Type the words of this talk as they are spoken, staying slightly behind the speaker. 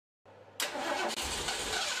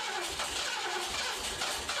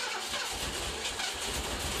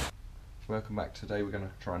welcome back. Today we're going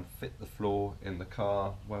to try and fit the floor in the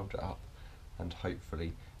car, weld it up and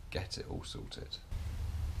hopefully get it all sorted.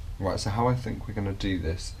 Right, so how I think we're going to do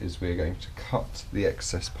this is we're going to cut the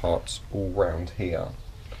excess parts all round here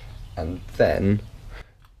and then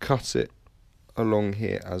cut it along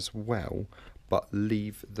here as well, but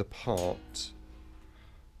leave the part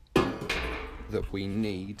that we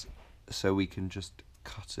need so we can just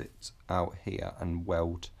cut it out here and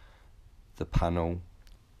weld the panel.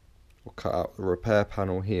 We'll cut out the repair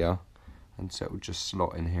panel here, and so it will just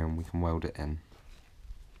slot in here and we can weld it in.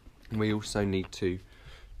 We also need to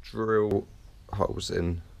drill holes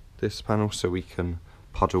in this panel so we can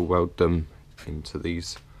puddle weld them into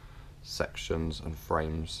these sections and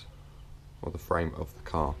frames, or the frame of the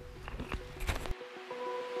car.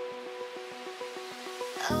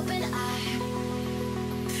 Open eye,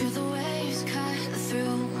 feel the waves cut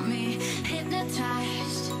through me,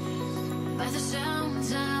 hypnotized by the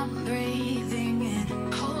sounds I'm breathing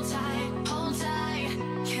in. Hold tight,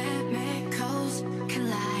 chemicals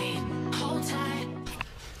collide. Hold tight.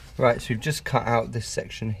 Right, so we've just cut out this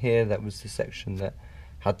section here. That was the section that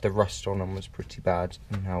had the rust on and was pretty bad,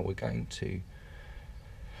 and now we're going to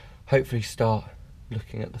hopefully start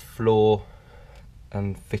looking at the floor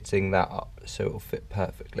and fitting that up so it will fit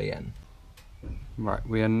perfectly in. Right,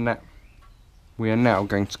 we are now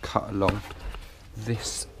going to cut along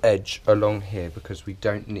this edge along here because we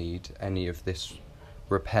don't need any of this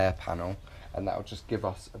repair panel, and that will just give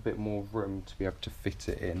us a bit more room to be able to fit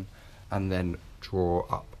it in and then draw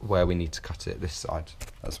up where we need to cut it this side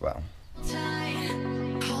as well.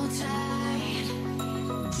 Hold tight,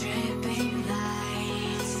 dripping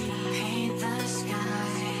lights paint the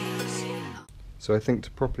skies. So I think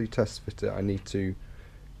to properly test fit it I need to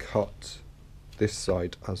cut this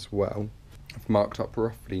side as well. I've marked up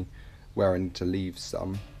roughly where I need to leave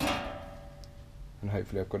some, and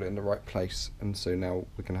hopefully I've got it in the right place, and so now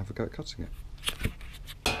we can have a go at cutting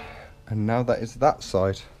it. And now that is that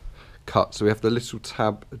side cut, so we have the little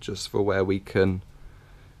tab just for where we can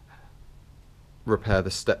repair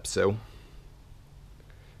the step sill,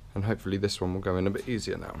 and hopefully this one will go in a bit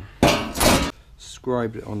easier now.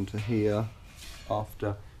 Scribed it onto here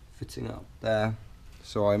after fitting up there,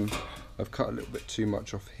 so I've cut a little bit too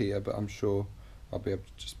much off here, but I'm sure I'll be able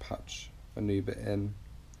to just patch a new bit in.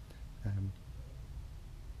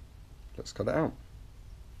 Let's cut it out.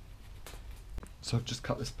 So I've just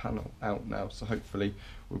cut this panel out now, so hopefully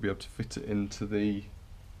we'll be able to fit it into the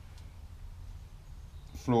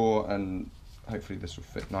floor, and hopefully this will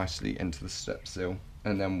fit nicely into the step sill.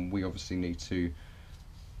 And then we obviously need to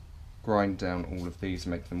grind down all of these,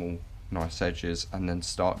 make them all nice edges, and then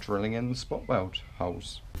start drilling in the spot weld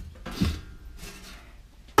holes.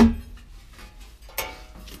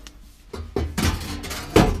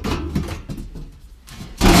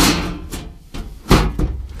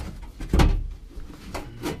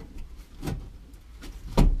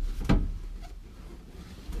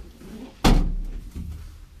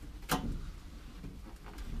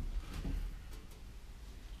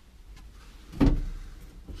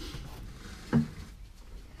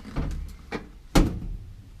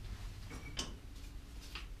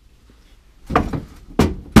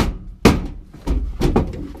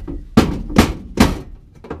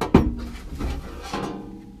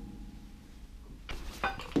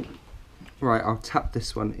 Right, I'll tap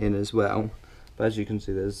this one in as well, but as you can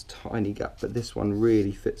see there's a tiny gap, but this one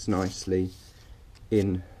really fits nicely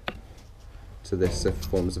in to this, so it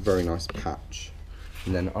forms a very nice patch.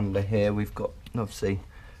 And then under here we've got, obviously,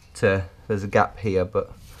 there's a gap here,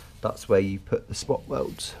 but that's where you put the spot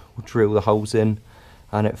welds. We'll drill the holes in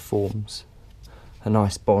and it forms a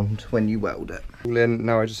nice bond when you weld it.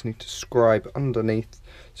 Now I just need to scribe underneath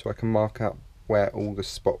so I can mark out where all the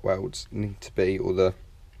spot welds need to be, or the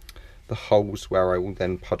holes where I will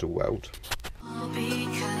then puddle weld. All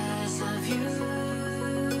because of you,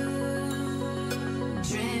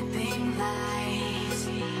 dripping lights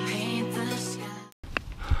paint the sky.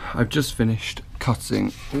 I've just finished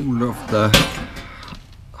cutting all of the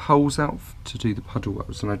holes out to do the puddle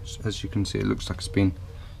welds, and as you can see it looks like it's been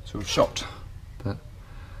sort of shot, but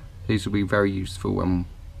these will be very useful when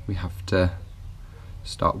we have to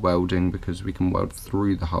start welding, because we can weld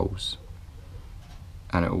through the holes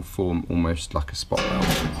and it will form almost like a spot weld.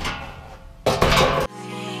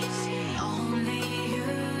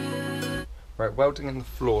 Right, welding in the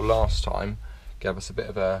floor last time gave us a bit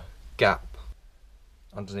of a gap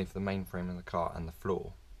underneath the mainframe in the car and the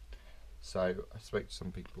floor. So I spoke to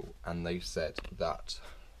some people and they said that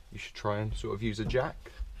you should try and sort of use a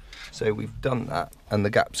jack. So we've done that, and the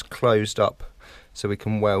gap's closed up so we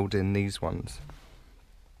can weld in these ones.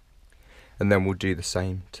 and then we'll do the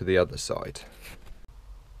same to the other side.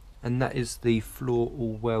 And that is the floor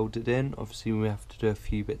all welded in. Obviously we have to do a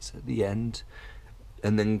few bits at the end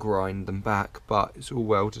and then grind them back, but it's all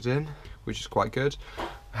welded in, which is quite good.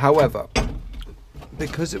 However,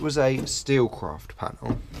 because it was a Steelcraft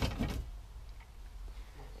panel,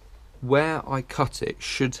 where I cut it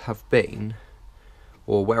should have been,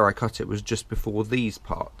 or where I cut it was just before these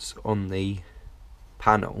parts on the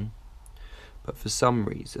panel, but for some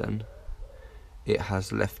reason it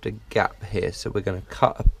has left a gap here, so we're going to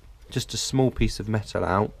cut just a small piece of metal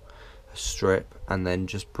out, a strip, and then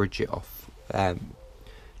just bridge it off,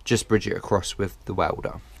 just bridge it across with the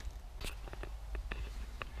welder.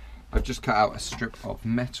 I've just cut out a strip of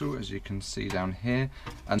metal, as you can see down here,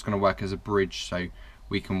 and it's going to work as a bridge, so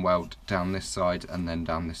we can weld down this side and then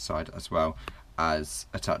down this side, as well as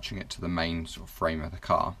attaching it to the main sort of frame of the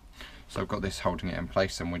car. So I've got this holding it in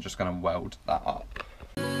place, and we're just going to weld that up.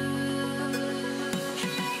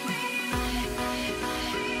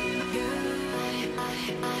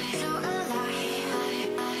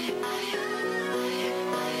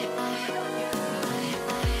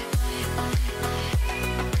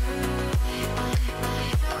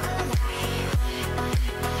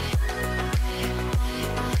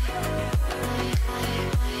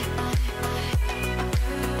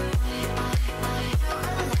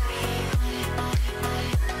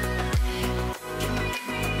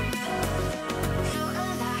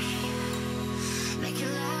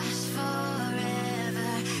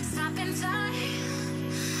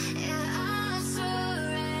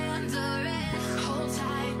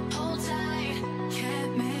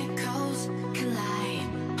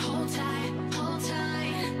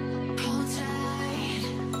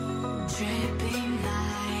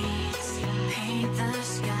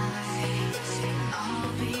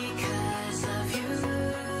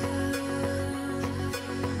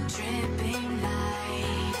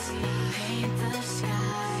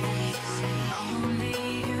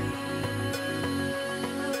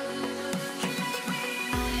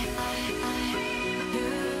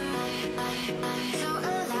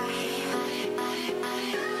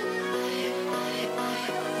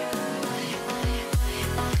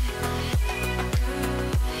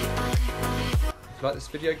 If you like this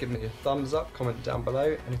video, give me a thumbs up, comment down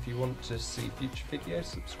below, and if you want to see future videos,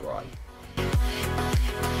 subscribe.